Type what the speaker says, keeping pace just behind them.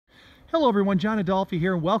Hello everyone, John Adolfi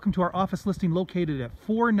here, and welcome to our office listing located at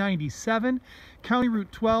 497 County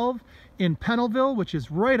Route 12 in Pennellville, which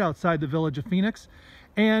is right outside the village of Phoenix.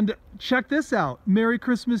 And check this out, Merry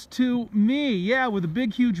Christmas to me. Yeah, with a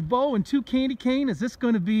big huge bow and 2 candy cane. Is this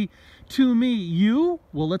going to be to me you?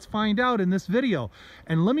 Well, let's find out in this video.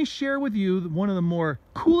 And let me share with you one of the more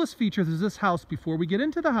coolest features of this house before we get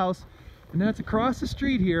into the house. And that's across the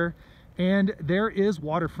street here. And there is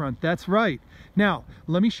waterfront. That's right. Now,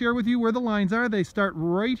 let me share with you where the lines are. They start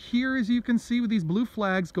right here, as you can see, with these blue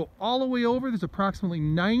flags, go all the way over. There's approximately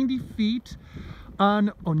 90 feet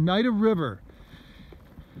on Oneida River.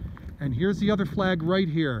 And here's the other flag right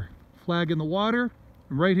here. Flag in the water.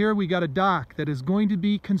 And right here, we got a dock that is going to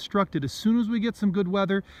be constructed. As soon as we get some good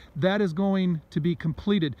weather, that is going to be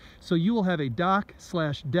completed. So you will have a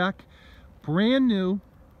dock/deck, brand new.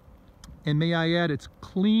 And may I add, it's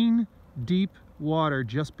clean, deep water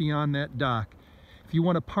just beyond that dock. If you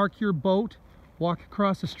want to park your boat, walk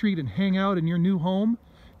across the street and hang out in your new home,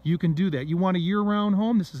 you can do that. You want a year-round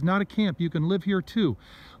home? This is not a camp. You can live here too.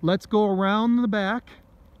 Let's go around the back,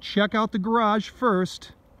 check out the garage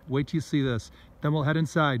first. Wait till you see this. Then we'll head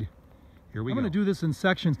inside. Here we go. I'm going to do this in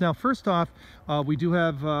sections. Now, first off, we do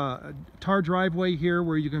have a tar driveway here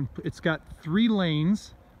where you can, it's got 3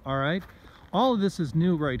 lanes, all right? All of this is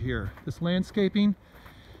new right here. This landscaping.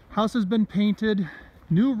 House has been painted,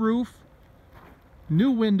 new roof,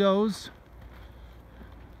 new windows.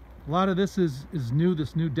 A lot of this is new,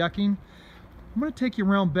 this new decking. I'm going to take you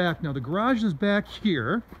around back. Now the garage is back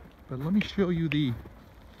here, but let me show you the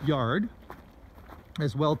yard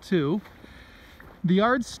as well too. The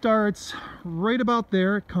yard starts right about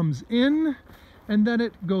there. It comes in and then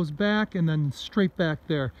it goes back and then straight back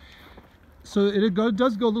there. So it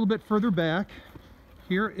does go a little bit further back.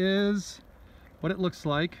 Here is what it looks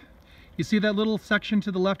like. You see that little section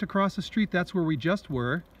to the left across the street? That's where we just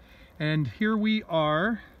were. And here we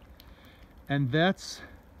are. And that's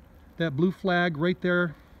that blue flag right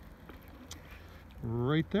there.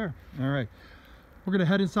 Right there. All right. We're going to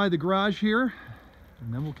head inside the garage here.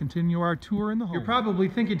 And then we'll continue our tour in the home. You're probably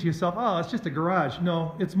thinking to yourself, oh, it's just a garage.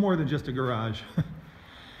 No, it's more than just a garage.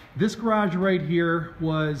 This garage right here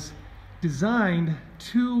was designed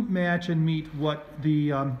to match and meet what the,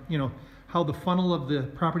 how the funnel of the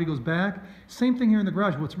property goes back. Same thing here in the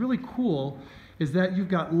garage. What's really cool is that you've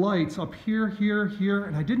got lights up here, here, here,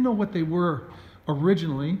 and I didn't know what they were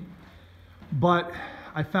originally, but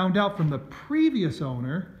I found out from the previous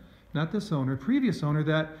owner, not this owner, previous owner,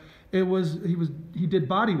 that he did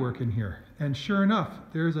body work in here. And sure enough,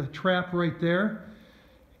 there's a trap right there,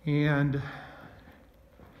 and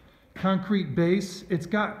concrete base. It's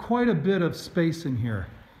got quite a bit of space in here.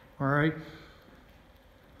 All right.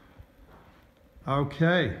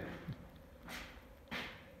 Okay.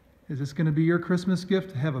 Is this going to be your Christmas gift,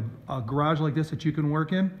 to have a garage like this that you can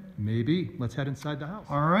work in? Maybe. Let's head inside the house.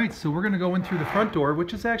 All right, so we're going to go in through the front door,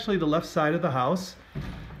 which is actually the left side of the house,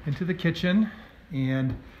 into the kitchen.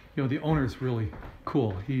 And the owner's really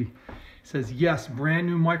cool. He says, yes, brand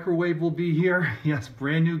new microwave will be here. Yes,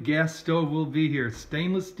 brand new gas stove will be here.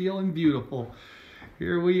 Stainless steel and beautiful.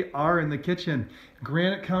 Here we are in the kitchen.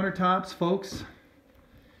 Granite countertops, folks.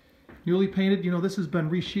 Newly painted. This has been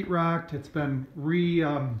re-sheetrocked. It's been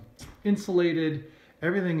re-insulated.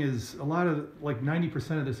 Everything is, like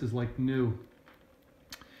 90% of this is like new.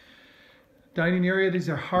 Dining area, these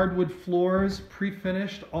are hardwood floors,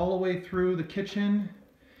 pre-finished all the way through the kitchen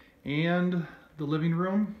and the living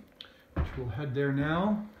room, which we'll head there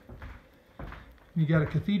now. You got a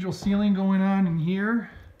cathedral ceiling going on in here.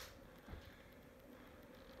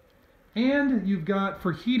 And you've got,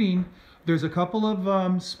 for heating, there's a couple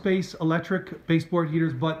of space electric baseboard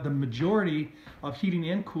heaters, but the majority of heating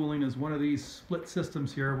and cooling is one of these split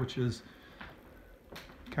systems here, which is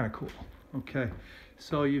kind of cool. Okay,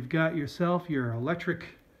 so you've got yourself your electric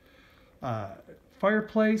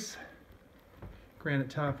fireplace,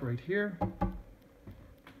 granite top right here.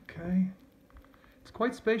 Okay, it's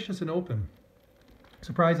quite spacious and open.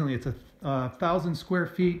 Surprisingly, it's 1,000 square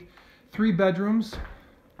feet, 3 bedrooms.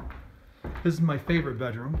 This is my favorite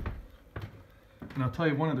bedroom. And I'll tell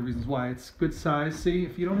you one of the reasons why. It's good size. See,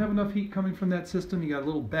 if you don't have enough heat coming from that system, you got a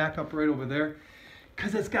little backup right over there.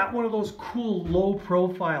 Because it's got one of those cool low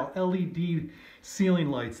profile LED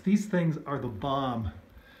ceiling lights. These things are the bomb.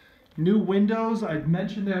 New windows, I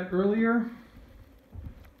mentioned that earlier.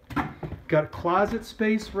 Got a closet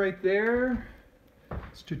space right there.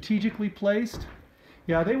 Strategically placed.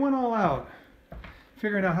 Yeah, they went all out,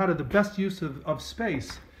 figuring out how to the best use of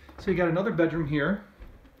space. So you got another bedroom here.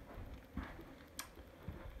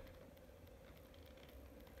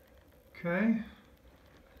 Okay.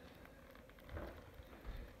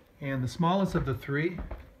 And the smallest of the three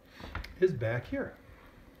is back here.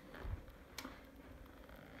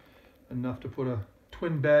 Enough to put a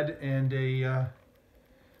twin bed and a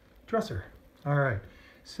dresser. All right,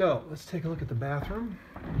 so let's take a look at the bathroom.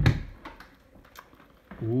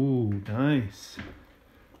 Ooh, nice.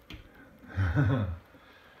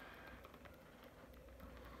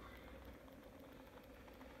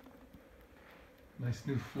 Nice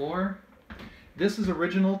new floor. This is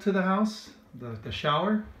original to the house, the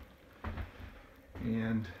shower.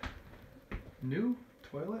 And new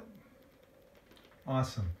toilet.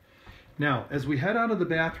 Awesome. Now, as we head out of the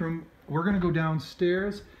bathroom, we're going to go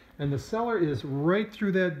downstairs, and the cellar is right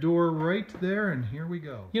through that door right there, and here we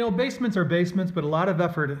go. You know, basements are basements, but a lot of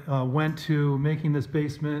effort went to making this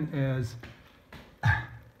basement as...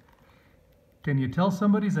 Can you tell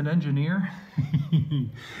somebody's an engineer?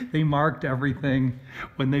 They marked everything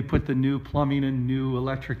when they put the new plumbing and new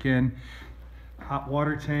electric in. Hot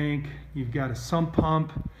water tank, you've got a sump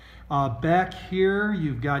pump. Back here,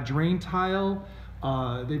 you've got drain tile.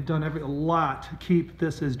 They've done a lot to keep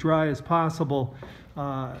this as dry as possible.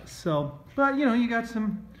 But you know, you got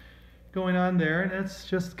some going on there, and it's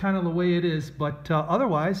just kind of the way it is. But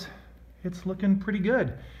otherwise, it's looking pretty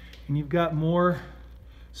good. And you've got more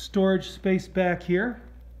storage space back here.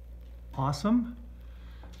 Awesome.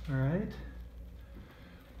 All right.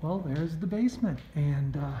 Well, there's the basement.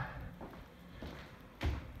 And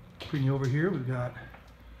bring you over here. We've got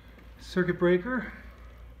circuit breaker.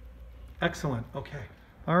 Excellent. Okay.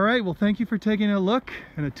 All right. Well, thank you for taking a look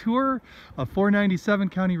and a tour of 497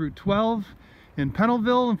 County Route 12 in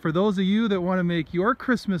Pennellville. And for those of you that want to make your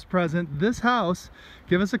Christmas present this house,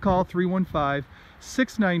 give us a call,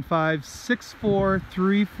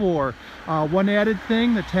 315-695-6434. One added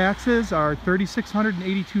thing, the taxes are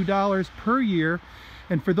 $3,682 per year.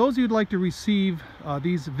 And for those of you who'd like to receive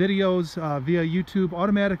these videos via YouTube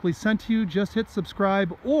automatically sent to you, just hit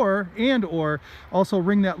subscribe or also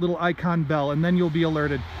ring that little icon bell, and then you'll be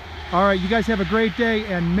alerted. All right, you guys have a great day,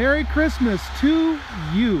 and Merry Christmas to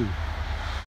you.